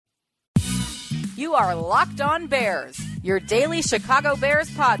You are Locked On Bears, your daily Chicago Bears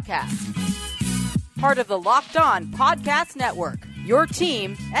podcast. Part of the Locked On Podcast Network, your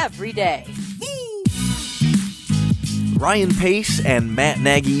team every day. Ryan Pace and Matt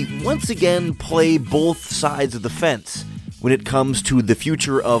Nagy once again play both sides of the fence when it comes to the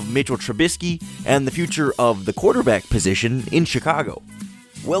future of Mitchell Trubisky and the future of the quarterback position in Chicago.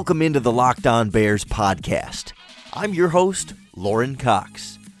 Welcome into the Locked On Bears podcast. I'm your host, Lauren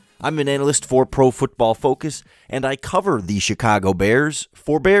Cox. I'm an analyst for Pro Football Focus, and I cover the Chicago Bears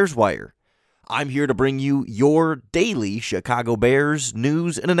for Bears Wire. I'm here to bring you your daily Chicago Bears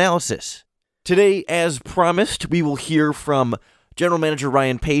news and analysis. Today, as promised, we will hear from General Manager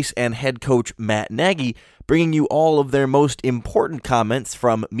Ryan Pace and Head Coach Matt Nagy, bringing you all of their most important comments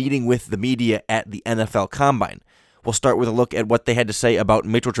from meeting with the media at the NFL Combine. We'll start with a look at what they had to say about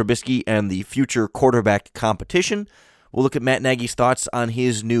Mitchell Trubisky and the future quarterback competition. We'll look at Matt Nagy's thoughts on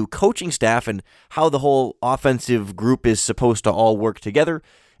his new coaching staff and how the whole offensive group is supposed to all work together.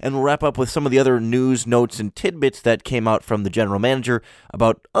 And we'll wrap up with some of the other news, notes, and tidbits that came out from the general manager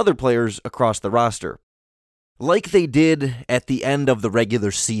about other players across the roster. Like they did at the end of the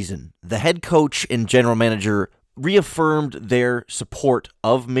regular season, the head coach and general manager reaffirmed their support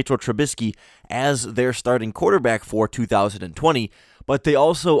of Mitchell Trubisky as their starting quarterback for 2020, but they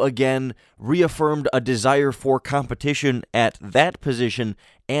also again reaffirmed a desire for competition at that position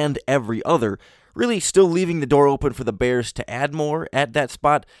and every other, really still leaving the door open for the Bears to add more at that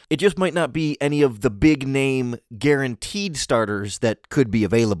spot. It just might not be any of the big-name guaranteed starters that could be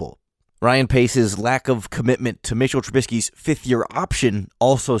available. Ryan Pace's lack of commitment to Mitchell Trubisky's fifth-year option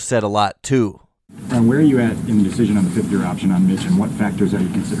also said a lot, too. And where are you at in the decision on the fifth-year option on Mitch, and what factors are you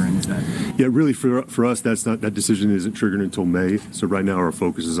considering with that? Yeah, really, for us, that decision isn't triggered until May. So right now, our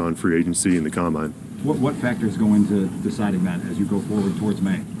focus is on free agency and the combine. What factors go into deciding that as you go forward towards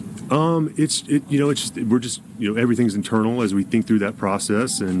May? Everything's internal as we think through that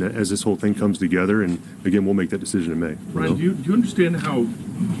process, and as this whole thing comes together. And again, we'll make that decision in May. Ryan, do you understand how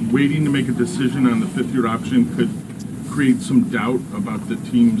waiting to make a decision on the fifth-year option could create some doubt about the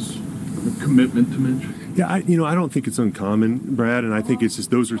team's commitment to Mitch? Yeah, I don't think it's uncommon, Brad, and I think it's just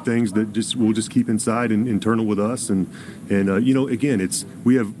those are things that we'll just keep inside and internal with us, and again,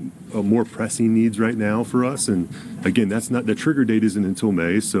 we have more pressing needs right now for us, and again, that's not the trigger date isn't until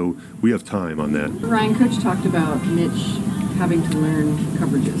May, so we have time on that. Ryan, Coach talked about Mitch having to learn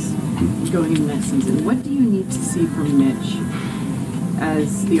coverages going into next season. What do you need to see from Mitch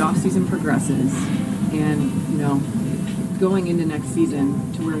as the offseason progresses, and going into next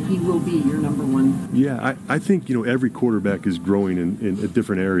season to where he will be your number one? Yeah, I think, every quarterback is growing in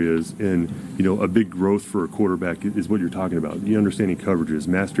different areas, and, a big growth for a quarterback is what you're talking about. Understanding coverages,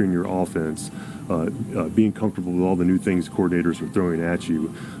 mastering your offense, being comfortable with all the new things coordinators are throwing at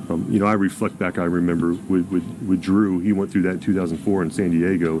you. I reflect back, I remember with Drew, he went through that in 2004 in San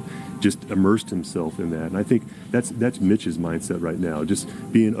Diego, just immersed himself in that. And I think that's Mitch's mindset right now, just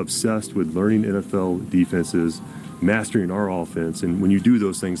being obsessed with learning NFL defenses, mastering our offense, and when you do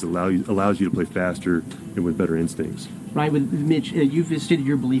those things, it allows you to play faster and with better instincts. Right, with Mitch, you've stated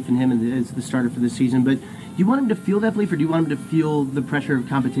your belief in him as the starter for this season, but do you want him to feel that belief, or do you want him to feel the pressure of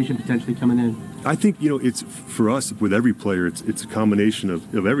competition potentially coming in? I think, it's for us, with every player, it's a combination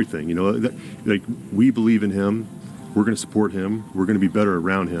of everything. We believe in him. We're going to support him. We're going to be better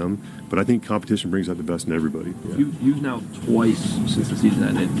around him. But I think competition brings out the best in everybody. Yeah. You've now twice since the season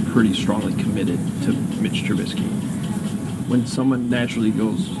ended pretty strongly committed to Mitch Trubisky. When someone naturally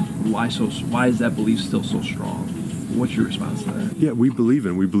goes, why is that belief still so strong? What's your response to that? Yeah, we believe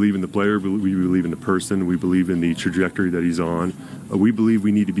in the player. We believe in the person. We believe in the trajectory that he's on. We believe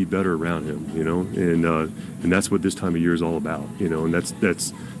we need to be better around him, and that's what this time of year is all about, and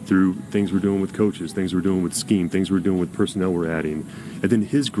that's through things we're doing with coaches, things we're doing with scheme, things we're doing with personnel we're adding, and then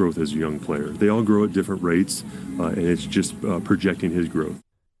his growth as a young player. They all grow at different rates, and it's just projecting his growth.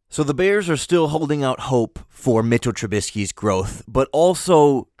 So the Bears are still holding out hope for Mitchell Trubisky's growth, but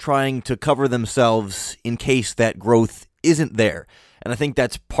also trying to cover themselves in case that growth isn't there. And I think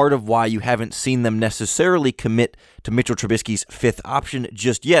that's part of why you haven't seen them necessarily commit to Mitchell Trubisky's fifth option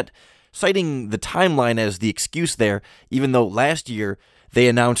just yet, citing the timeline as the excuse there, even though last year they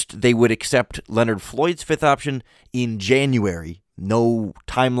announced they would accept Leonard Floyd's fifth option in January. No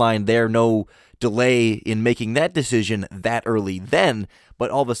timeline there, no delay in making that decision that early then, but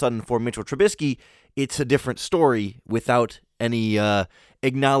all of a sudden for Mitchell Trubisky, it's a different story without any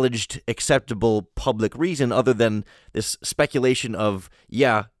acknowledged acceptable public reason other than this speculation of,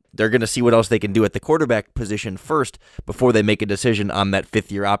 they're going to see what else they can do at the quarterback position first before they make a decision on that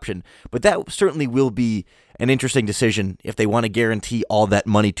fifth-year option. But that certainly will be an interesting decision if they want to guarantee all that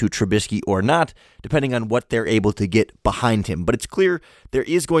money to Trubisky or not, depending on what they're able to get behind him. But it's clear there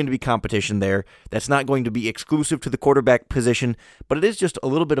is going to be competition there. That's not going to be exclusive to the quarterback position, but it is just a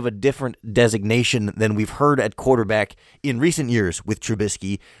little bit of a different designation than we've heard at quarterback in recent years with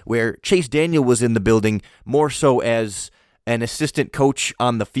Trubisky, where Chase Daniel was in the building more so as an assistant coach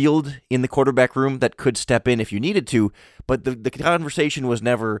on the field in the quarterback room that could step in if you needed to, but the conversation was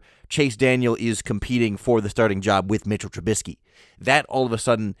never Chase Daniel is competing for the starting job with Mitchell Trubisky. That all of a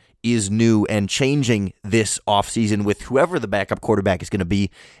sudden is new and changing this offseason with whoever the backup quarterback is going to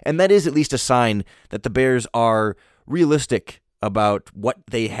be, and that is at least a sign that the Bears are realistic about what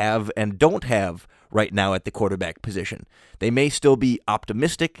they have and don't have right now at the quarterback position. They may still be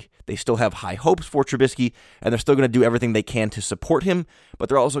optimistic, they still have high hopes for Trubisky, and they're still going to do everything they can to support him, but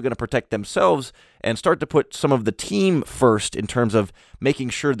they're also going to protect themselves and start to put some of the team first in terms of making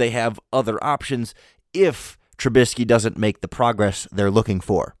sure they have other options if Trubisky doesn't make the progress they're looking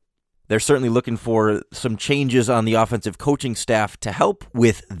for. They're certainly looking for some changes on the offensive coaching staff to help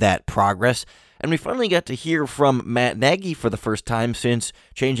with that progress. And we finally got to hear from Matt Nagy for the first time since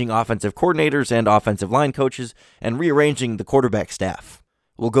changing offensive coordinators and offensive line coaches and rearranging the quarterback staff.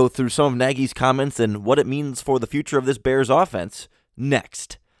 We'll go through some of Nagy's comments and what it means for the future of this Bears offense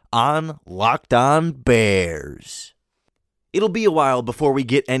next on Locked On Bears. It'll be a while before we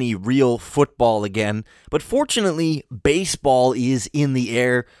get any real football again, but fortunately, baseball is in the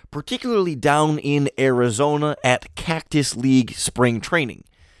air, particularly down in Arizona at Cactus League spring training.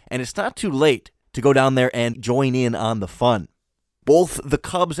 And it's not too late to go down there and join in on the fun. Both the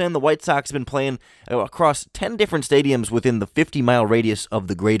Cubs and the White Sox have been playing across 10 different stadiums within the 50-mile radius of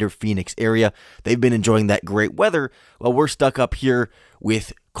the greater Phoenix area. They've been enjoying that great weather while we're stuck up here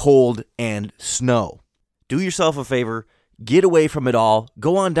with cold and snow. Do yourself a favor, get away from it all,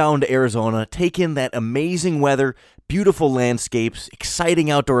 go on down to Arizona, take in that amazing weather, beautiful landscapes,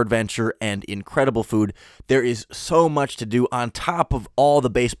 exciting outdoor adventure, and incredible food. There is so much to do on top of all the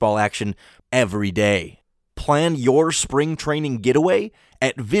baseball action every day. Plan your spring training getaway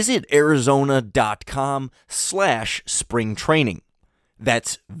at visitarizona.com/springtraining.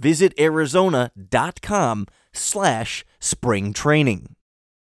 That's visitarizona.com/springtraining.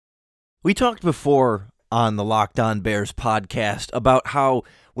 We talked before on the Locked On Bears podcast about how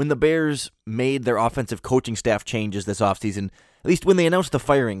when the Bears made their offensive coaching staff changes this offseason, at least when they announced the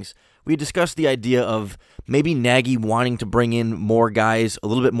firings, we discussed the idea of maybe Nagy wanting to bring in more guys a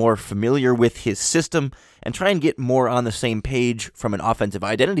little bit more familiar with his system and try and get more on the same page from an offensive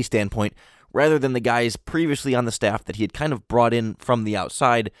identity standpoint, rather than the guys previously on the staff that he had kind of brought in from the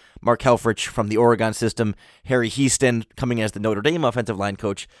outside, Mark Helfrich from the Oregon system, Harry Hiestand coming as the Notre Dame offensive line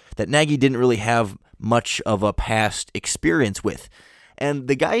coach, that Nagy didn't really have much of a past experience with. And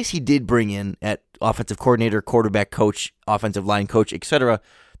the guys he did bring in at offensive coordinator, quarterback coach, offensive line coach, etc.,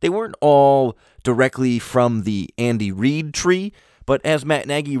 they weren't all directly from the Andy Reid tree, but as Matt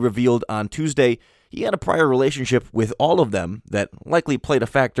Nagy revealed on Tuesday, he had a prior relationship with all of them that likely played a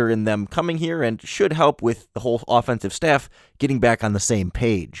factor in them coming here and should help with the whole offensive staff getting back on the same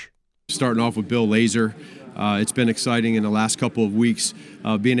page. Starting off with Bill Lazor. It's been exciting in the last couple of weeks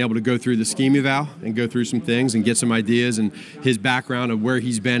being able to go through the scheme eval and go through some things and get some ideas and his background of where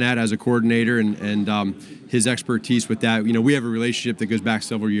he's been at as a coordinator and his expertise with that. You know, we have a relationship that goes back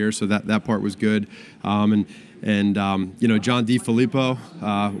several years, so that part was good. John DeFilippo,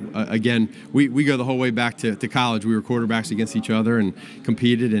 again, we go the whole way back to college. We were quarterbacks against each other and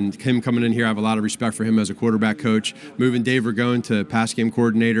competed, and him coming in here, I have a lot of respect for him as a quarterback coach. Moving Dave Ragone to pass game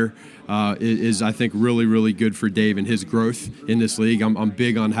coordinator is I think, really, really good for Dave and his growth in this league. I'm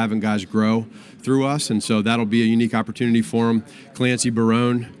big on having guys grow through us, and so that'll be a unique opportunity for him. Clancy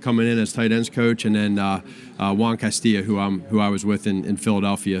Barone coming in as tight ends coach, and then Juan Castilla, who I was with in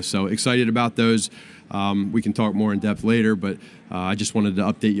Philadelphia. So excited about those. We can talk more in depth later, but I just wanted to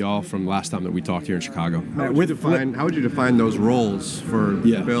update you all from last time that we talked here in Chicago. How would you define those roles for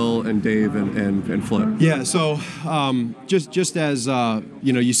Bill and Dave and Flip? Yeah, so just as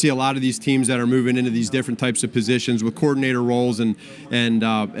you see a lot of these teams that are moving into these different types of positions with coordinator roles and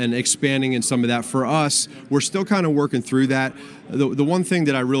expanding in some of that. For us, we're still kind of working through that. The one thing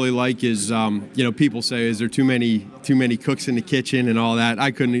that I really like is, people say, is there too many cooks in the kitchen and all that?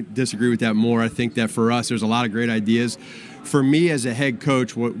 I couldn't disagree with that more. I think that for us, there's a lot of great ideas. For me as a head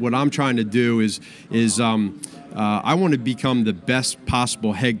coach, what I'm trying to do is I want to become the best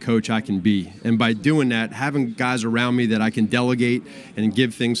possible head coach I can be, and by doing that, having guys around me that I can delegate and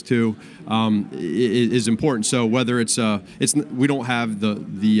give things to is important. So whether it's we don't have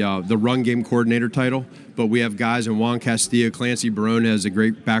the run game coordinator title, but we have guys in Juan Castillo. Clancy Barone has a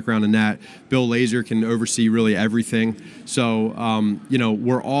great background in that. Bill Lazor can oversee really everything. So,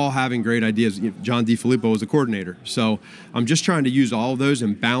 we're all having great ideas. John DeFilippo is a coordinator. So I'm just trying to use all of those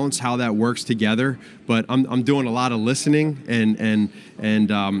and balance how that works together. But I'm doing a lot of listening, and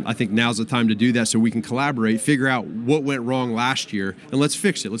I think now's the time to do that so we can collaborate, figure out what went wrong last year, and let's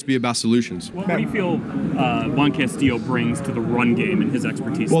fix it. Let's be about solutions. What do you feel Juan Castillo brings to the run game and his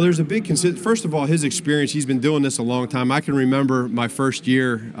expertise? Well, there's a big first of all, his experience. He's been doing this a long time. I can remember my first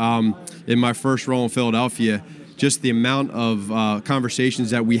year in my first role in Philadelphia, just the amount of conversations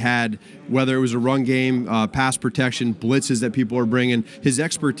that we had, whether it was a run game, pass protection, blitzes that people are bringing. His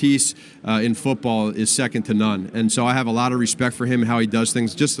expertise in football is second to none. And so I have a lot of respect for him and how he does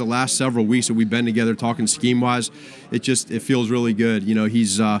things. Just the last several weeks that we've been together talking scheme-wise, it feels really good.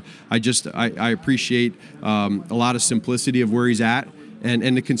 I appreciate a lot of simplicity of where he's at.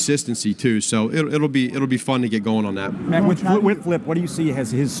 And the consistency too, so it'll be fun to get going on that. Matt, with Flip, what do you see as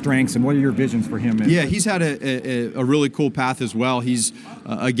his strengths, and what are your visions for him? Yeah, he's had a really cool path as well. He's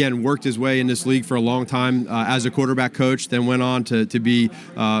again worked his way in this league for a long time as a quarterback coach, then went on to be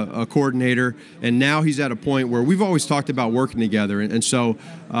a coordinator, and now he's at a point where we've always talked about working together. And so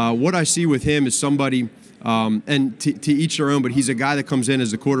what I see with him is somebody, and to each their own, but he's a guy that comes in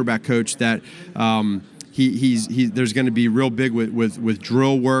as a quarterback coach that. There's going to be real big with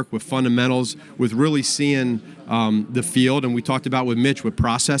drill work, with fundamentals, with really seeing the field. And we talked about with Mitch with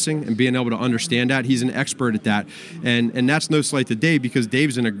processing and being able to understand that. He's an expert at that. And that's no slight to Dave, because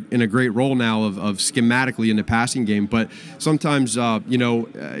Dave's in a great role now of schematically in the passing game. But sometimes,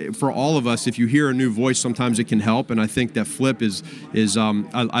 for all of us, if you hear a new voice, sometimes it can help. And I think that Flip is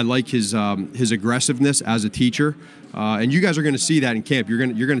I like his aggressiveness as a teacher. And you guys are going to see that in camp. You're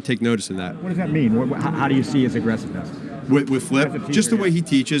going to take notice of that. What does that mean? How do you see his aggressiveness? With Flip, just the way he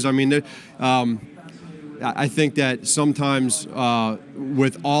teaches. I mean, I think that sometimes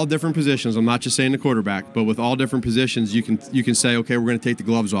with all different positions, I'm not just saying the quarterback, but with all different positions, you can say, okay, we're going to take the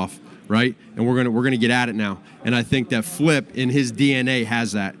gloves off, right? And we're going to get at it now. And I think that Flip in his DNA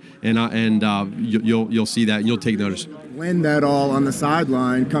has that, and you'll see that and you'll take notice. Blend that all on the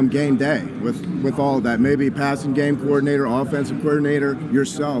sideline come game day with all of that. Maybe passing game coordinator, offensive coordinator,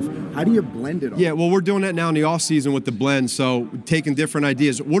 yourself. How do you blend it all? Yeah, well, we're doing that now in the off season with the blend. So taking different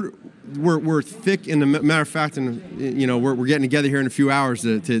ideas. We're thick in the matter of fact, and we're getting together here in a few hours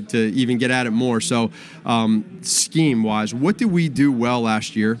to even get at it more. So scheme wise, what did we do well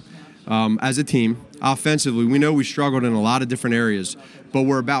last year as a team? Offensively, we know we struggled in a lot of different areas, but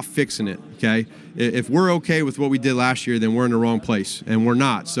we're about fixing it, okay? If we're okay with what we did last year, then we're in the wrong place, and we're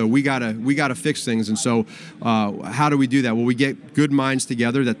not. So we gotta fix things. And so how do we do that? Well, we get good minds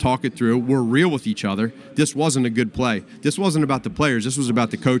together that talk it through. We're real with each other. This wasn't a good play. This wasn't about the players. This was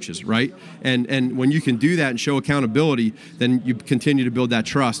about the coaches, right? And when you can do that and show accountability, then you continue to build that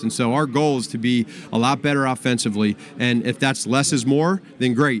trust. And so our goal is to be a lot better offensively. And if that's less is more,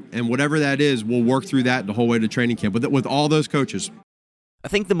 then great. And whatever that is, we'll work through that the whole way to training camp with all those coaches. I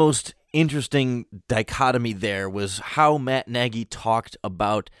think the most interesting dichotomy there was how Matt Nagy talked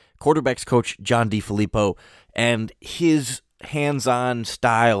about quarterbacks coach John DeFilippo and his hands-on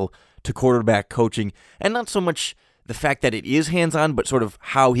style to quarterback coaching, and not so much the fact that it is hands-on, but sort of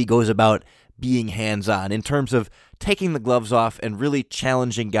how he goes about being hands-on in terms of taking the gloves off and really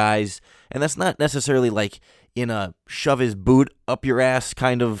challenging guys. And that's not necessarily like in a shove his boot up your ass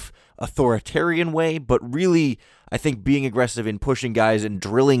kind of authoritarian way, but really I think being aggressive in pushing guys and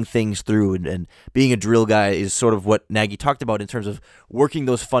drilling things through and being a drill guy is sort of what Nagy talked about in terms of working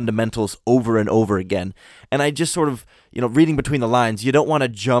those fundamentals over and over again. And I just sort of, reading between the lines, you don't want to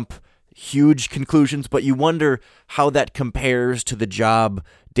jump huge conclusions, but you wonder how that compares to the job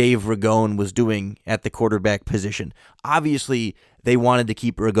Dave Ragone was doing at the quarterback position. Obviously, they wanted to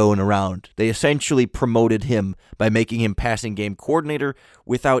keep Ragone around. They essentially promoted him by making him passing game coordinator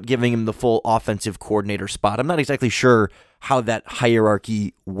without giving him the full offensive coordinator spot. I'm not exactly sure how that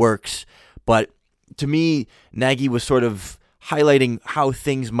hierarchy works, but to me, Nagy was sort of highlighting how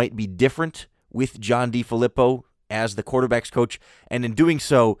things might be different with John DeFilippo as the quarterback's coach, and in doing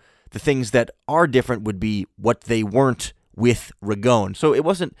so, the things that are different would be what they weren't with Ragone. So it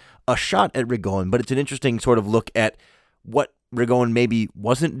wasn't a shot at Ragone, but it's an interesting sort of look at what Ragone maybe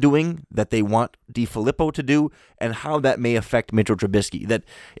wasn't doing that they want DeFilippo to do, and how that may affect Mitchell Trubisky. That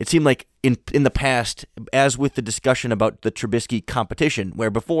it seemed like in the past, as with the discussion about the Trubisky competition, where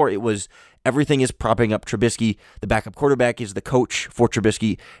before it was everything is propping up Trubisky, the backup quarterback is the coach for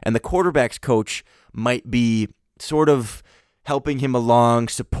Trubisky, and the quarterback's coach might be sort of helping him along,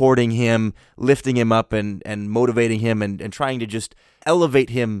 supporting him, lifting him up and motivating him and trying to just elevate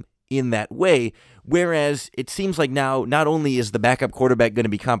him in that way. Whereas it seems like now not only is the backup quarterback going to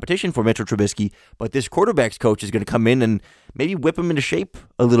be competition for Mitchell Trubisky, but this quarterback's coach is going to come in and maybe whip him into shape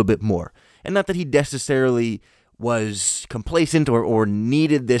a little bit more. And not that he necessarily was complacent or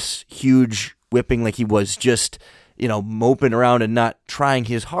needed this huge whipping, like he was just, moping around and not trying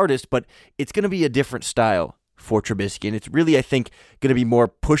his hardest, but it's going to be a different style for Trubisky. And it's really, I think, going to be more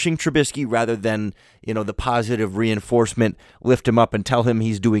pushing Trubisky rather than, the positive reinforcement, lift him up and tell him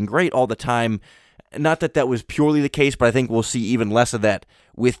he's doing great all the time. Not that that was purely the case, but I think we'll see even less of that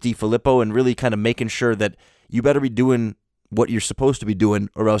with DeFilippo and really kind of making sure that you better be doing what you're supposed to be doing,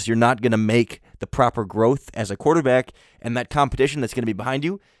 or else you're not going to make the proper growth as a quarterback, and that competition that's going to be behind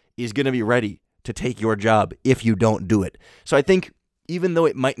you is going to be ready to take your job if you don't do it. So I think even though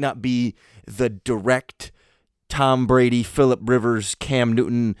it might not be the direct Tom Brady, Phillip Rivers, Cam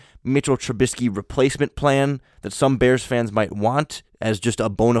Newton, Mitchell Trubisky replacement plan that some Bears fans might want as just a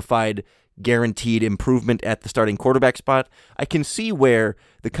bona fide guaranteed improvement at the starting quarterback spot, I can see where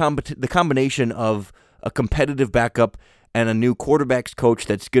the combination of a competitive backup and a new quarterback's coach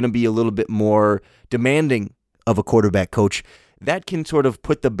that's going to be a little bit more demanding of a quarterback coach, that can sort of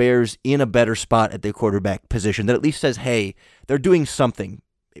put the Bears in a better spot at the quarterback position that at least says, hey, they're doing something.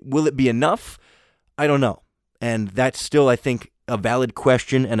 Will it be enough? I don't know. And that's still, I think, a valid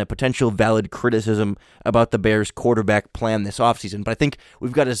question and a potential valid criticism about the Bears' quarterback plan this offseason. But I think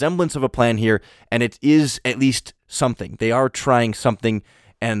we've got a semblance of a plan here, and it is at least something. They are trying something,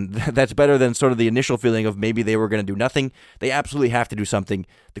 and that's better than sort of the initial feeling of maybe they were going to do nothing. They absolutely have to do something.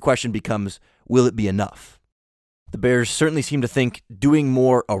 The question becomes, will it be enough? The Bears certainly seem to think doing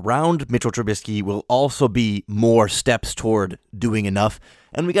more around Mitchell Trubisky will also be more steps toward doing enough.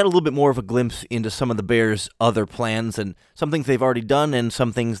 And we got a little bit more of a glimpse into some of the Bears' other plans and some things they've already done and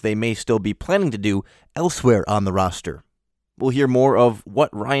some things they may still be planning to do elsewhere on the roster. We'll hear more of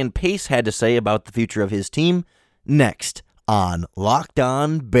what Ryan Pace had to say about the future of his team next on Locked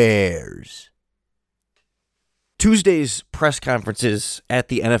On Bears. Tuesday's press conferences at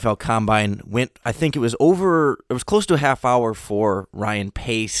the NFL Combine went, I think it was close to a half hour for Ryan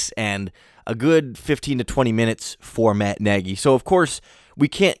Pace and a good 15 to 20 minutes for Matt Nagy. So, of course, we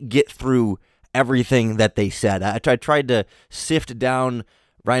can't get through everything that they said. I tried to sift down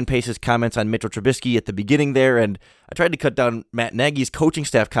Ryan Pace's comments on Mitchell Trubisky at the beginning there, and I tried to cut down Matt Nagy's coaching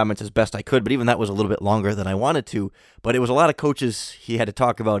staff comments as best I could, but even that was a little bit longer than I wanted to. But it was a lot of coaches he had to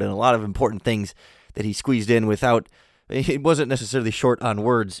talk about and a lot of important things that he squeezed in without, it wasn't necessarily short on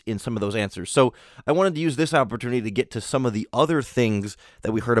words in some of those answers. So I wanted to use this opportunity to get to some of the other things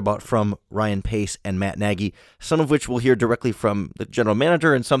that we heard about from Ryan Pace and Matt Nagy, some of which we'll hear directly from the general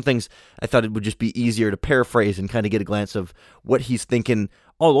manager, and some things I thought it would just be easier to paraphrase and kind of get a glance of what he's thinking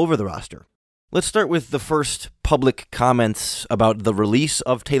all over the roster. Let's start with the first public comments about the release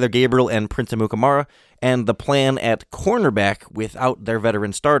of Taylor Gabriel and Prince Amukamara and the plan at cornerback without their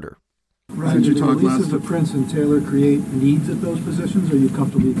veteran starter. Ryan, did the releases of Prince and Taylor create needs at those positions, or are you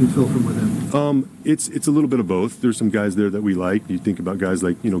comfortable you can fill from within? It's a little bit of both. There's some guys there that we like. You think about guys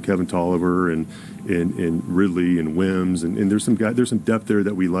like Kevin Tolliver and Ridley and Wims, and there's some depth there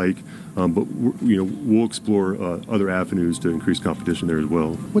that we like. But we'll explore other avenues to increase competition there as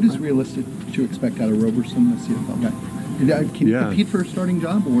well. What is realistic to expect out of Roberson, the CFL guy? Can he compete for a starting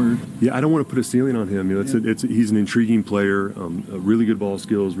job, or? Yeah, I don't want to put a ceiling on him. He's an intriguing player, really good ball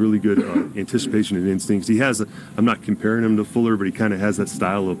skills, really good anticipation and instincts. I'm not comparing him to Fuller, but he kind of has that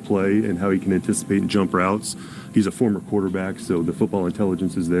style of play and how he can anticipate and jump routes. He's a former quarterback, so the football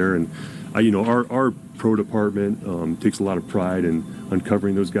intelligence is there. And our pro department takes a lot of pride in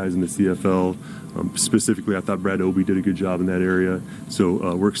uncovering those guys in the CFL. Specifically, I thought Brad Obie did a good job in that area.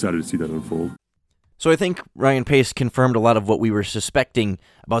 So we're excited to see that unfold. So I think Ryan Pace confirmed a lot of what we were suspecting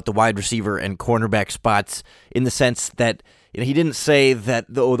about the wide receiver and cornerback spots, in the sense that he didn't say that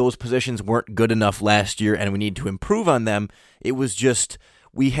those positions weren't good enough last year and we need to improve on them. It was just,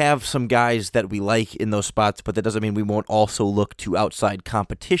 we have some guys that we like in those spots, but that doesn't mean we won't also look to outside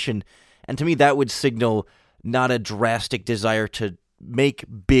competition. And to me, that would signal not a drastic desire to make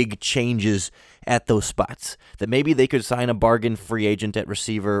big changes at those spots. That maybe they could sign a bargain free agent at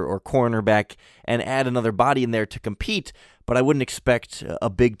receiver or cornerback and add another body in there to compete, but I wouldn't expect a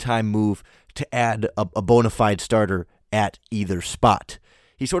big-time move to add a bona fide starter at either spot.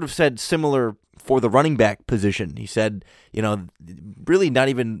 He sort of said similar for the running back position. He said, really not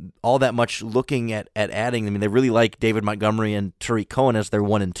even all that much looking at adding. I mean, they really like David Montgomery and Tariq Cohen as their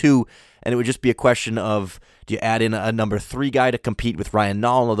 1 and 2, and it would just be a question of, do you add in a number 3 guy to compete with Ryan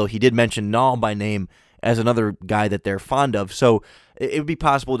Nall, although he did mention Nall by name as another guy that they're fond of. So it would be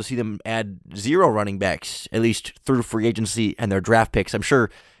possible to see them add 0 running backs, at least through free agency and their draft picks. I'm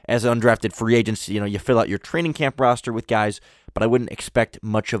sure as undrafted free agents, you fill out your training camp roster with guys, but I wouldn't expect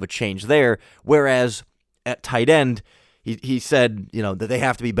much of a change there. Whereas at tight end, he said, that they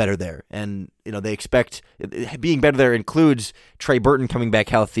have to be better there. And, they expect being better there includes Trey Burton coming back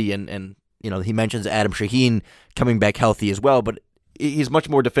healthy and he mentions Adam Shaheen coming back healthy as well, but he's much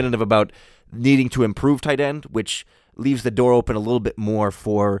more definitive about needing to improve tight end, which leaves the door open a little bit more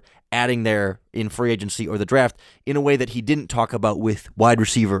for adding there in free agency or the draft in a way that he didn't talk about with wide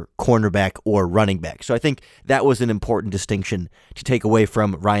receiver, cornerback, or running back. So I think that was an important distinction to take away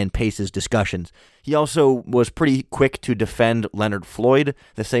from Ryan Pace's discussions. He also was pretty quick to defend Leonard Floyd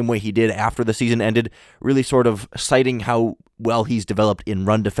the same way he did after the season ended, really sort of citing how well he's developed in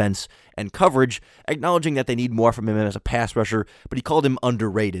run defense and coverage, acknowledging that they need more from him as a pass rusher, but he called him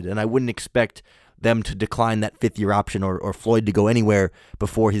underrated, and I wouldn't expect them to decline that fifth-year option or Floyd to go anywhere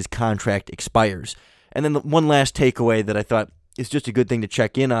before his contract expires. And then the one last takeaway that I thought is just a good thing to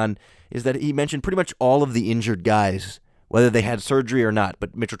check in on is that he mentioned pretty much all of the injured guys, whether they had surgery or not,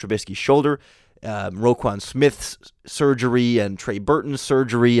 but Mitchell Trubisky's shoulder, Roquan Smith's surgery, and Trey Burton's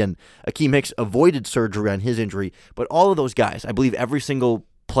surgery, and Akeem Hicks avoided surgery on his injury. But all of those guys, I believe every single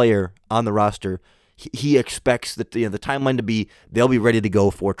player on the roster, he expects that the timeline to be they'll be ready to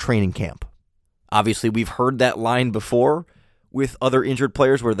go for training camp. Obviously, we've heard that line before with other injured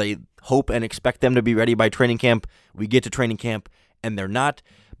players where they hope and expect them to be ready by training camp. We get to training camp and they're not,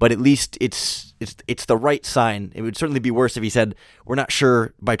 but at least it's the right sign. It would certainly be worse if he said, we're not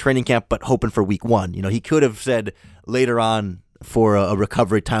sure by training camp, but hoping for week 1. He could have said later on for a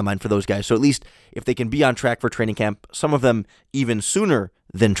recovery timeline for those guys. So at least if they can be on track for training camp, some of them even sooner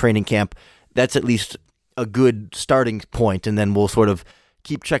than training camp, that's at least a good starting point, and then we'll sort of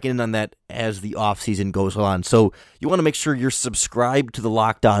keep checking in on that as the offseason goes on. So you want to make sure you're subscribed to the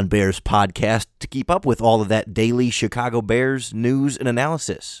Locked On Bears podcast to keep up with all of that daily Chicago Bears news and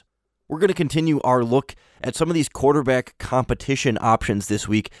analysis. We're going to continue our look at some of these quarterback competition options this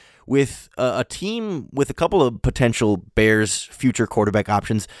week with a team with a couple of potential Bears future quarterback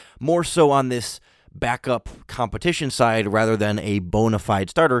options, more so on this backup competition side rather than a bona fide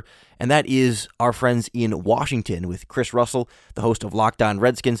starter, and that is our friends in Washington with Chris Russell, the host of Locked On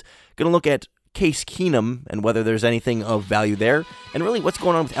Redskins, going to look at Case Keenum and whether there's anything of value there, and really what's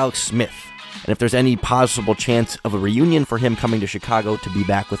going on with Alex Smith, and if there's any possible chance of a reunion for him coming to Chicago to be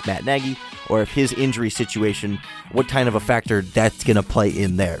back with Matt Nagy, or if his injury situation, what kind of a factor that's going to play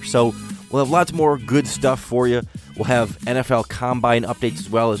in there. So we'll have lots more good stuff for you. We'll have NFL Combine updates as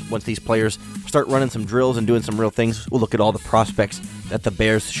well, as once these players start running some drills and doing some real things, we'll look at all the prospects that the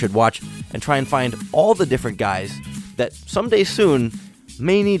Bears should watch and try and find all the different guys that someday soon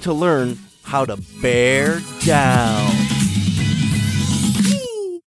may need to learn how to bear down.